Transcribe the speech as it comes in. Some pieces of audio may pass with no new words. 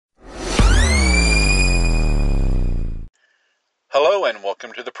Hello and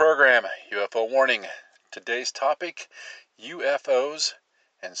welcome to the program, UFO Warning. Today's topic, UFOs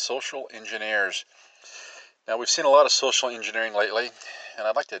and social engineers. Now, we've seen a lot of social engineering lately, and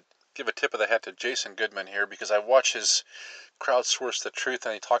I'd like to give a tip of the hat to Jason Goodman here because I watch his Crowdsource the Truth,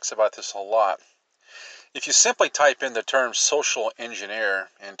 and he talks about this a lot. If you simply type in the term social engineer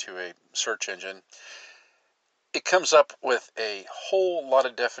into a search engine, it comes up with a whole lot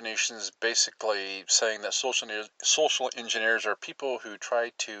of definitions, basically saying that social engineers are people who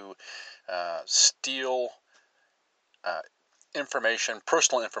try to steal information,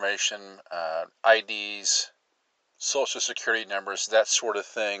 personal information, IDs, social security numbers, that sort of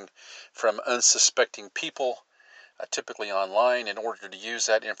thing, from unsuspecting people, typically online, in order to use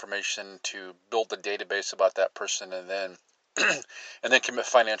that information to build a database about that person and then and then commit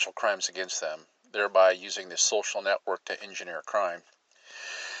financial crimes against them, thereby using the social network to engineer crime.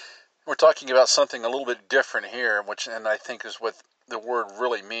 We're talking about something a little bit different here, and I think is what the word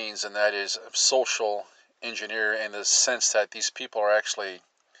really means, and that is social engineer, in the sense that these people are actually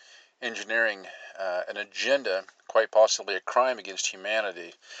engineering an agenda, quite possibly a crime against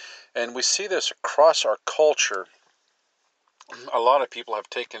humanity. And we see this across our culture. A lot of people have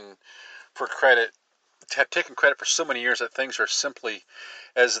taken credit for so many years that things are simply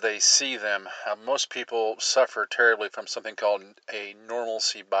as they see them. Most people suffer terribly from something called a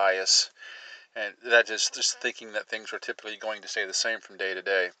normalcy bias, and that is just thinking that things are typically going to stay the same from day to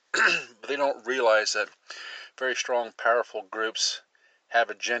day. But they don't realize that very strong, powerful groups have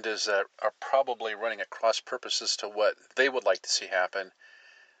agendas that are probably running at cross purposes to what they would like to see happen,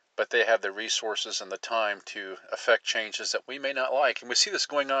 but they have the resources and the time to affect changes that we may not like. And we see this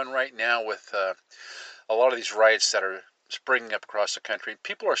going on right now with a lot of these riots that are springing up across the country.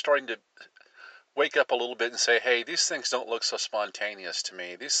 People are starting to wake up a little bit and say, hey, these things don't look so spontaneous to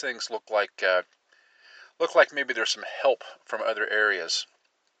me. These things look like maybe there's some help from other areas.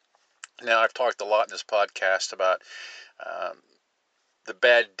 Now, I've talked a lot in this podcast about the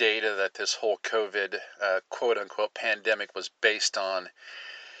bad data that this whole COVID quote-unquote pandemic was based on,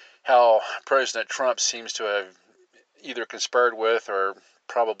 how President Trump seems to have either conspired with or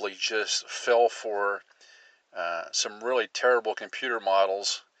probably just fell for some really terrible computer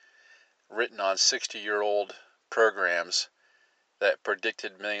models written on 60-year-old programs that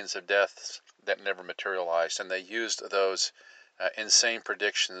predicted millions of deaths that never materialized. And they used those insane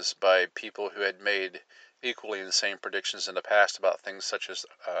predictions by people who had made equally insane predictions in the past about things such as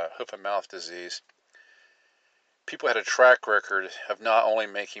hoof and mouth disease. People had a track record of not only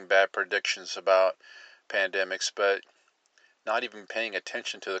making bad predictions about pandemics, but not even paying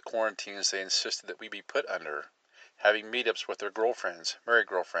attention to the quarantines they insisted that we be put under, having meetups with their girlfriends, married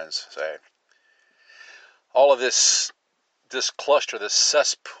girlfriends, say. All of this cluster, this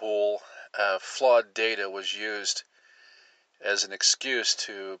cesspool of flawed data was used as an excuse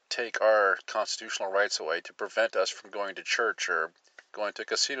to take our constitutional rights away, to prevent us from going to church or going to a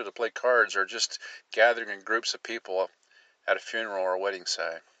casino to play cards or just gathering in groups of people at a funeral or a wedding,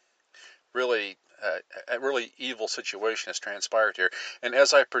 say. Really, a really evil situation has transpired here. And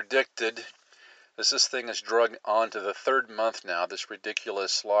as I predicted, as this thing has dragged on to the third month now, this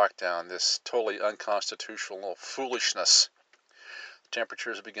ridiculous lockdown, this totally unconstitutional foolishness,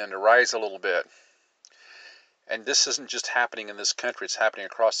 temperatures have begun to rise a little bit. And this isn't just happening in this country, it's happening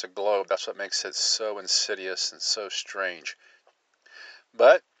across the globe. That's what makes it so insidious and so strange.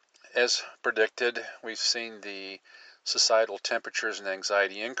 But, as predicted, we've seen the societal temperatures and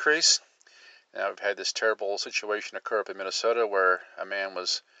anxiety increase. Now, we've had this terrible situation occur up in Minnesota where a man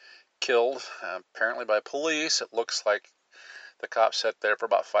was killed, apparently by police. It looks like the cop sat there for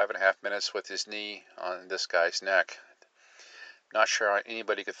about 5.5 minutes with his knee on this guy's neck. Not sure how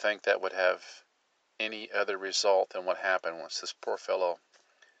anybody could think that would have any other result than what happened once this poor fellow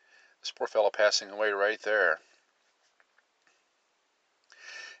passing away right there.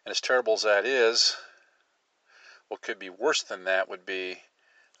 And as terrible as that is, what could be worse than that would be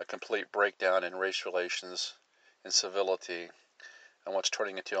a complete breakdown in race relations and civility, and what's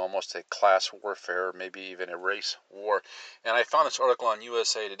turning into almost a class warfare, maybe even a race war. And I found this article on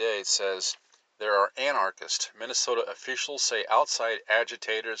USA Today. It says, there are anarchists. Minnesota officials say outside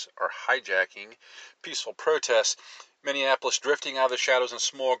agitators are hijacking peaceful protests. Minneapolis drifting out of the shadows in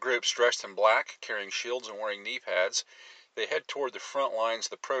small groups dressed in black, carrying shields and wearing knee pads. They head toward the front lines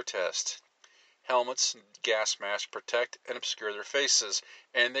of the protest. Helmets and gas masks protect and obscure their faces,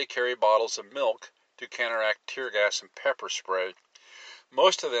 and they carry bottles of milk to counteract tear gas and pepper spray.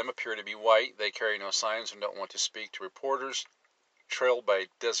 Most of them appear to be white. They carry no signs and don't want to speak to reporters. Trailed by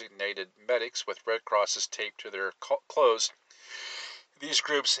designated medics with red crosses taped to their clothes, these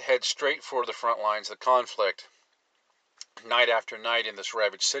groups head straight for the front lines of the conflict. Night after night in this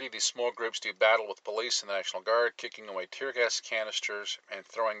ravaged city, these small groups do battle with police and the National Guard, kicking away tear gas canisters and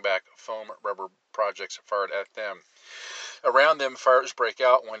throwing back foam rubber projects fired at them. Around them, fires break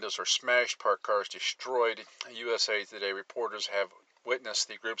out, windows are smashed, parked cars destroyed. USA Today reporters have witnessed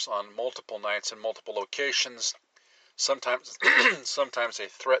the groups on multiple nights in multiple locations. Sometimes, sometimes they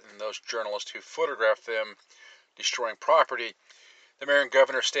threaten those journalists who photograph them destroying property. The mayor and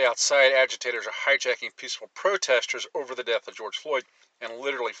governor stay outside. Agitators are hijacking peaceful protesters over the death of George Floyd and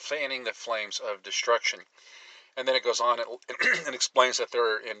literally fanning the flames of destruction. And then it goes on and explains that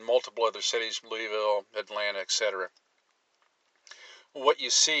they're in multiple other cities, Louisville, Atlanta, etc. What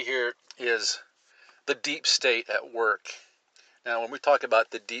you see here is the deep state at work. Now, when we talk about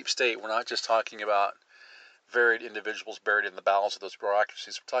the deep state, we're not just talking about varied individuals buried in the bowels of those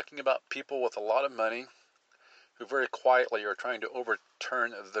bureaucracies. We're talking about people with a lot of money who very quietly are trying to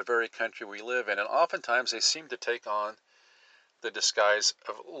overturn the very country we live in. And oftentimes they seem to take on the disguise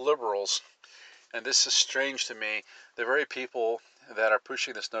of liberals. And this is strange to me. The very people that are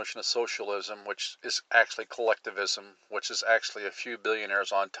pushing this notion of socialism, which is actually collectivism, which is actually a few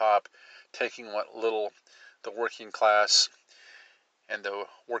billionaires on top taking what little the working class and the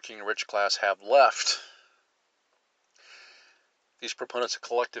working rich class have left. These proponents of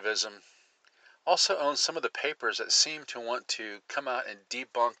collectivism also own some of the papers that seem to want to come out and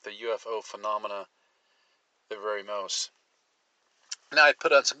debunk the UFO phenomena the very most. Now I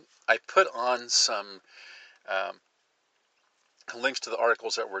put on some links to the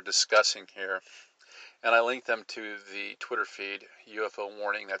articles that we're discussing here, and I linked them to the Twitter feed, UFO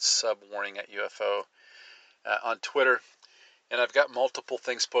Warning, that's sub warning at UFO, on Twitter, and I've got multiple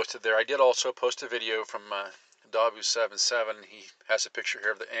things posted there. I did also post a video from Dabu77. He has a picture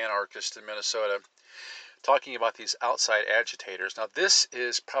here of the anarchist in Minnesota talking about these outside agitators. Now, this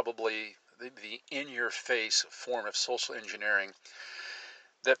is probably the in-your-face form of social engineering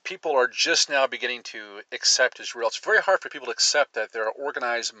that people are just now beginning to accept as real. It's very hard for people to accept that there are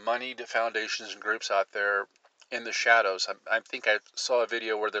organized, moneyed foundations and groups out there in the shadows. I think I saw a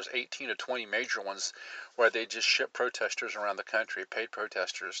video where there's 18 to 20 major ones where they just ship protesters around the country, paid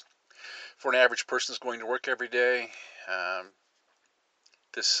protesters. For an average person who's going to work every day,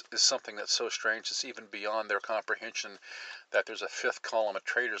 this is something that's so strange, it's even beyond their comprehension that there's a fifth column of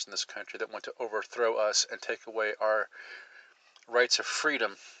traitors in this country that want to overthrow us and take away our rights of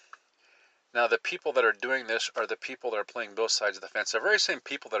freedom. Now, the people that are doing this are the people that are playing both sides of the fence. The very same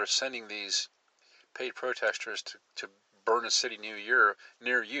people that are sending these paid protesters to burn a city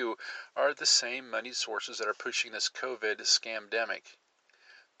near you are the same money sources that are pushing this COVID scamdemic,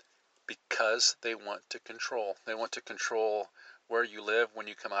 because they want to control. They want to control where you live, when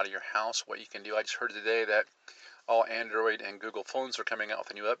you come out of your house, what you can do. I just heard today that all Android and Google phones are coming out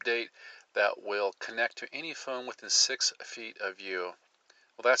with a new update that will connect to any phone within 6 feet of you.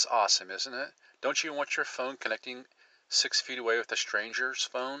 Well, that's awesome, isn't it? Don't you want your phone connecting 6 feet away with a stranger's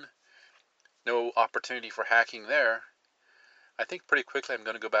phone? No opportunity for hacking there. I think pretty quickly I'm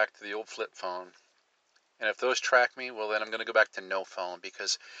going to go back to the old flip phone. And if those track me, well, then I'm going to go back to no phone,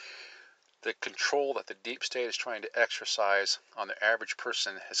 because the control that the deep state is trying to exercise on the average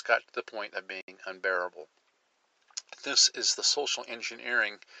person has got to the point of being unbearable. This is the social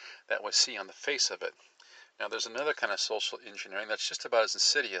engineering that we see on the face of it. Now, there's another kind of social engineering that's just about as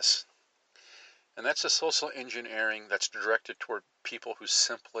insidious, and that's the social engineering that's directed toward people who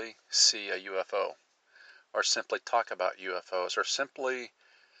simply see a UFO, or simply talk about UFOs, or simply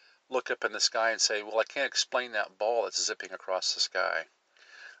look up in the sky and say, well, I can't explain that ball that's zipping across the sky.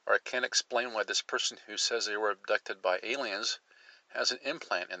 Or I can't explain why this person who says they were abducted by aliens has an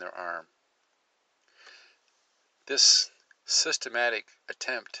implant in their arm. This systematic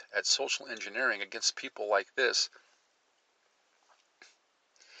attempt at social engineering against people like this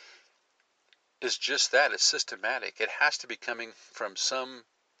is just that. It's systematic. It has to be coming from some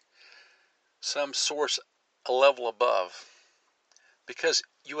source a level above, because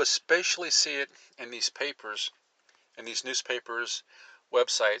you especially see it in these papers, in these newspapers,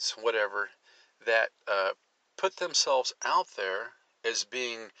 websites, whatever, that put themselves out there as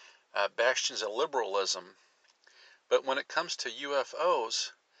being bastions of liberalism. But when it comes to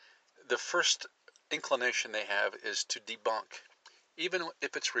UFOs, the first inclination they have is to debunk. Even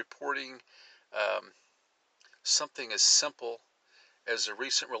if it's reporting something as simple as the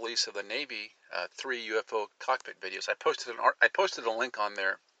recent release of the Navy 3 UFO cockpit videos. I posted a link on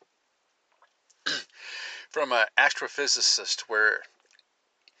there from an astrophysicist where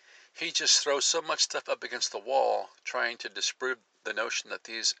he just throws so much stuff up against the wall trying to disprove the notion that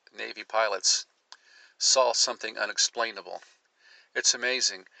these Navy pilots saw something unexplainable. It's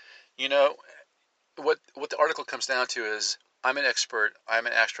amazing. You know, what the article comes down to is, I'm an expert, I'm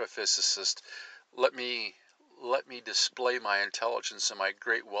an astrophysicist. Let me display my intelligence and my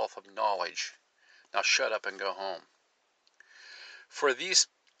great wealth of knowledge. Now shut up and go home. For these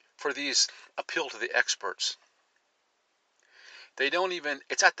appeal to the experts, they don't even.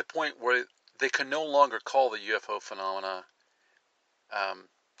 It's at the point where they can no longer call the UFO phenomena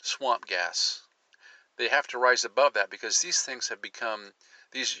swamp gas. They have to rise above that because these things have become,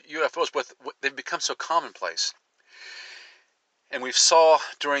 these UFOs, they've become so commonplace. And we saw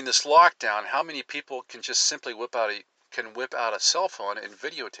during this lockdown how many people can just simply whip out a cell phone and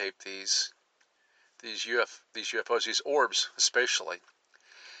videotape these UFOs, these orbs especially.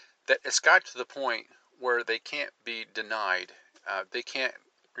 That it's got to the point where they can't be denied. They can't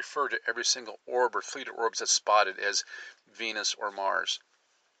refer to every single orb or fleet of orbs that's spotted as Venus or Mars.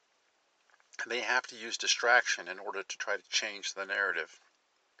 They have to use distraction in order to try to change the narrative.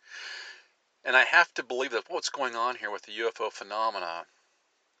 And I have to believe that what's going on here with the UFO phenomena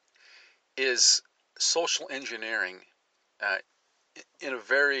is social engineering in a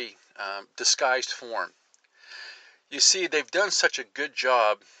very disguised form. You see, they've done such a good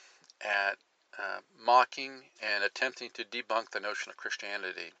job at mocking and attempting to debunk the notion of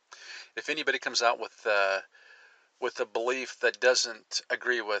Christianity. If anybody comes out with a belief that doesn't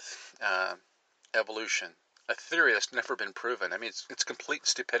agree with evolution, a theory that's never been proven. I mean, it's complete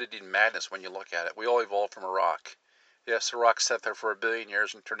stupidity and madness when you look at it. We all evolved from a rock. Yes, the rock sat there for 1 billion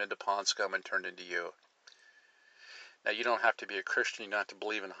years and turned into pond scum and turned into you. Now, you don't have to be a Christian, you don't have to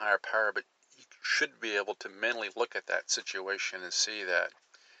believe in higher power, but you should be able to mentally look at that situation and see that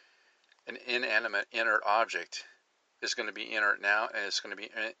an inanimate, inert object is going to be inert now, and it's going to be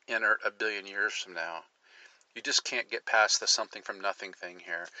inert 1 billion years from now. You just can't get past the something from nothing thing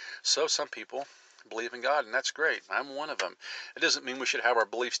here. So some people believe in God, and that's great. I'm one of them. It doesn't mean we should have our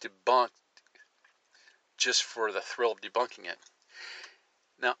beliefs debunked just for the thrill of debunking it.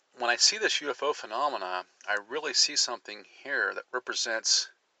 Now, when I see this UFO phenomena, I really see something here that represents,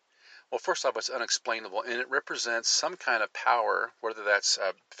 well, first off, it's unexplainable, and it represents some kind of power, whether that's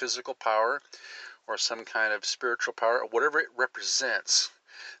physical power or some kind of spiritual power, or whatever it represents.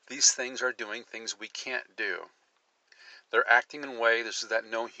 These things are doing things we can't do. They're acting in ways that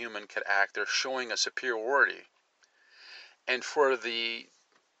no human could act. They're showing a superiority. And for the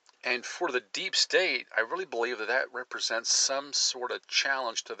deep state, I really believe that represents some sort of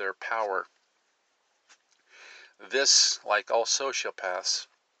challenge to their power. This, like all sociopaths,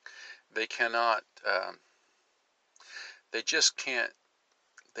 they cannot, they just can't,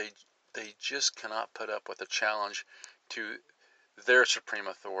 they just cannot put up with a challenge to their supreme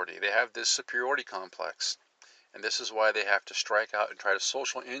authority. They have this superiority complex. And this is why they have to strike out and try to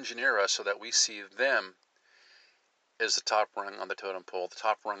social engineer us so that we see them as the top rung on the totem pole, the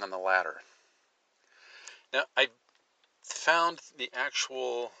top rung on the ladder. Now, I found the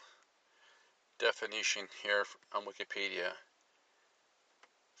actual definition here on Wikipedia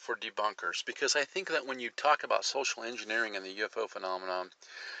for debunkers, because I think that when you talk about social engineering and the UFO phenomenon,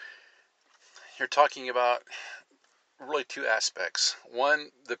 you're talking about really two aspects. One,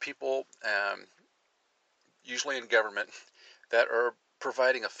 the people, usually in government, that are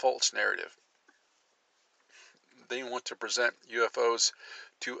providing a false narrative. They want to present UFOs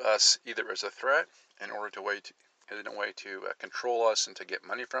to us either as a threat in a way to control us and to get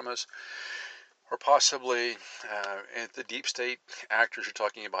money from us, or possibly at the deep state actors. You're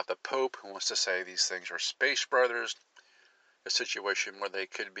talking about the Pope, who wants to say these things are space brothers, a situation where they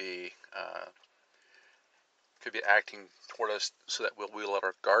could be acting toward us so that we let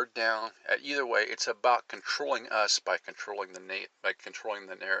our guard down. Either way, it's about controlling us by controlling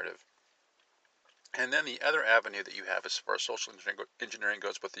the narrative. And then the other avenue that you have as far as social engineering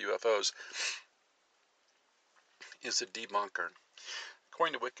goes with the UFOs is a debunker.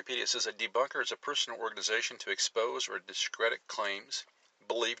 According to Wikipedia, it says a debunker is a person or organization to expose or discredit claims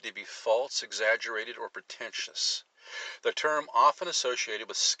believed to be false, exaggerated, or pretentious. The term often associated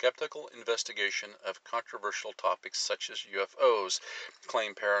with skeptical investigation of controversial topics such as UFOs,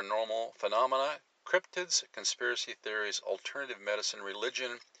 claim paranormal phenomena, cryptids, conspiracy theories, alternative medicine,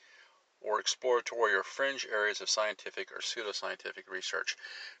 religion, or exploratory or fringe areas of scientific or pseudoscientific research.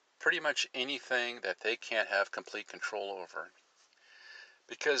 Pretty much anything that they can't have complete control over.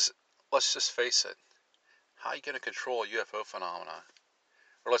 Because, let's just face it, how are you going to control a UFO phenomena?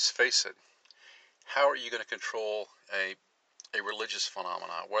 Or let's face it, how are you going to control a religious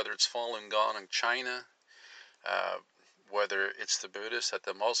phenomena? Whether it's Falun Gong in China, whether it's the Buddhists that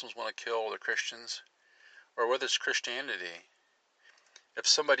the Muslims want to kill, or the Christians, or whether it's Christianity. If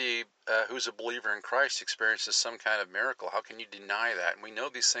somebody who's a believer in Christ experiences some kind of miracle, how can you deny that? And we know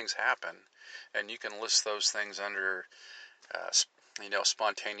these things happen, and you can list those things under,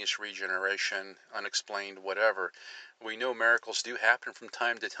 spontaneous regeneration, unexplained, whatever. We know miracles do happen from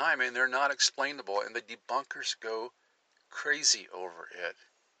time to time, and they're not explainable, and the debunkers go crazy over it.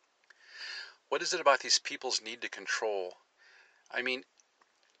 What is it about these people's need to control? I mean,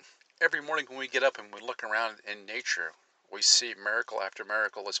 every morning when we get up and we look around in nature, we see miracle after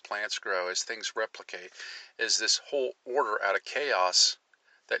miracle as plants grow, as things replicate, as this whole order out of chaos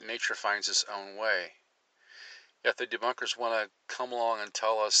that nature finds its own way. Yet the debunkers want to come along and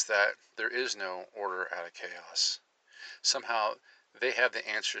tell us that there is no order out of chaos. Somehow they have the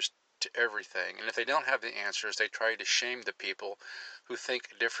answers to everything. And if they don't have the answers, they try to shame the people who think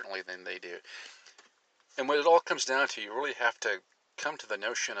differently than they do. And when it all comes down to, you really have to come to the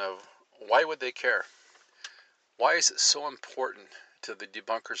notion of, why would they care? Why is it so important to the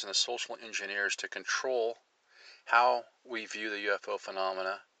debunkers and the social engineers to control how we view the UFO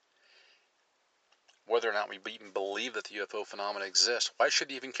phenomena, whether or not we even believe that the UFO phenomena exists? Why should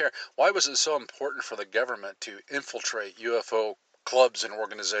they even care? Why was it so important for the government to infiltrate UFO clubs and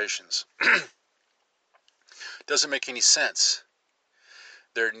organizations? Doesn't make any sense.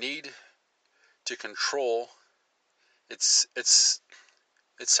 Their need to control, it's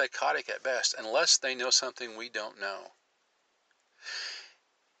psychotic at best, unless they know something we don't know.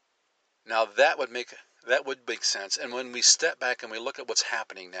 Now that would make sense. And when we step back and we look at what's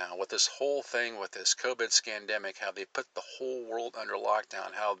happening now with this whole thing, with this COVID scandemic, how they put the whole world under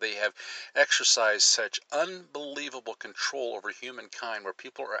lockdown, how they have exercised such unbelievable control over humankind, where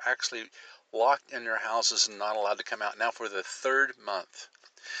people are actually locked in their houses and not allowed to come out now for the third month.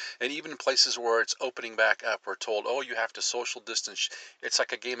 And even in places where it's opening back up, we're told, oh, you have to social distance. It's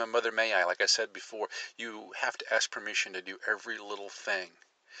like a game of Mother May I. Like I said before, you have to ask permission to do every little thing.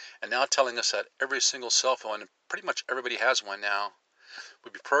 And now telling us that every single cell phone, and pretty much everybody has one now,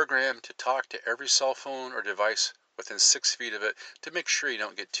 would be programmed to talk to every cell phone or device within 6 feet of it to make sure you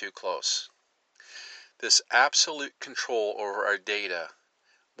don't get too close. This absolute control over our data,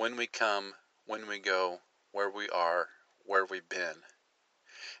 when we come, when we go, where we are, where we've been.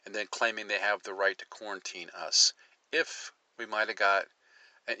 And then claiming they have the right to quarantine us if we might have got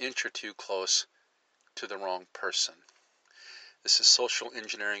an inch or two close to the wrong person. This is social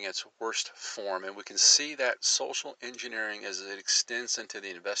engineering at its worst form, and we can see that social engineering as it extends into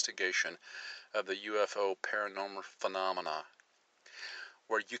the investigation of the UFO paranormal phenomena,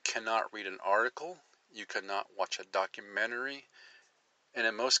 where you cannot read an article, you cannot watch a documentary, and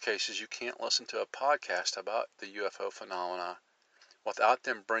in most cases you can't listen to a podcast about the UFO phenomena without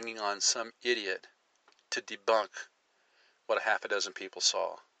them bringing on some idiot to debunk what a half a dozen people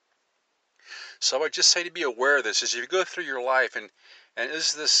saw. So I just say to be aware of this as you go through your life, and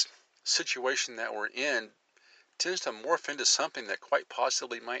is this situation that we're in tends to morph into something that quite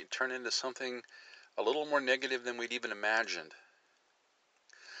possibly might turn into something a little more negative than we'd even imagined.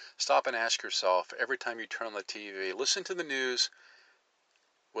 Stop and ask yourself every time you turn on the TV, listen to the news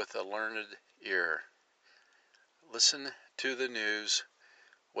with a learned ear. Listen to the news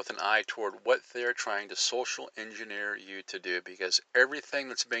with an eye toward what they're trying to social engineer you to do, because everything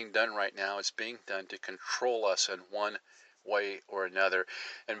that's being done right now is being done to control us in one way or another.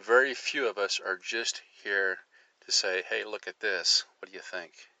 And very few of us are just here to say, hey, look at this. What do you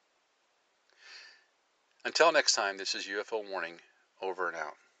think? Until next time, this is UFO Warning, over and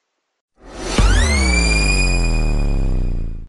out.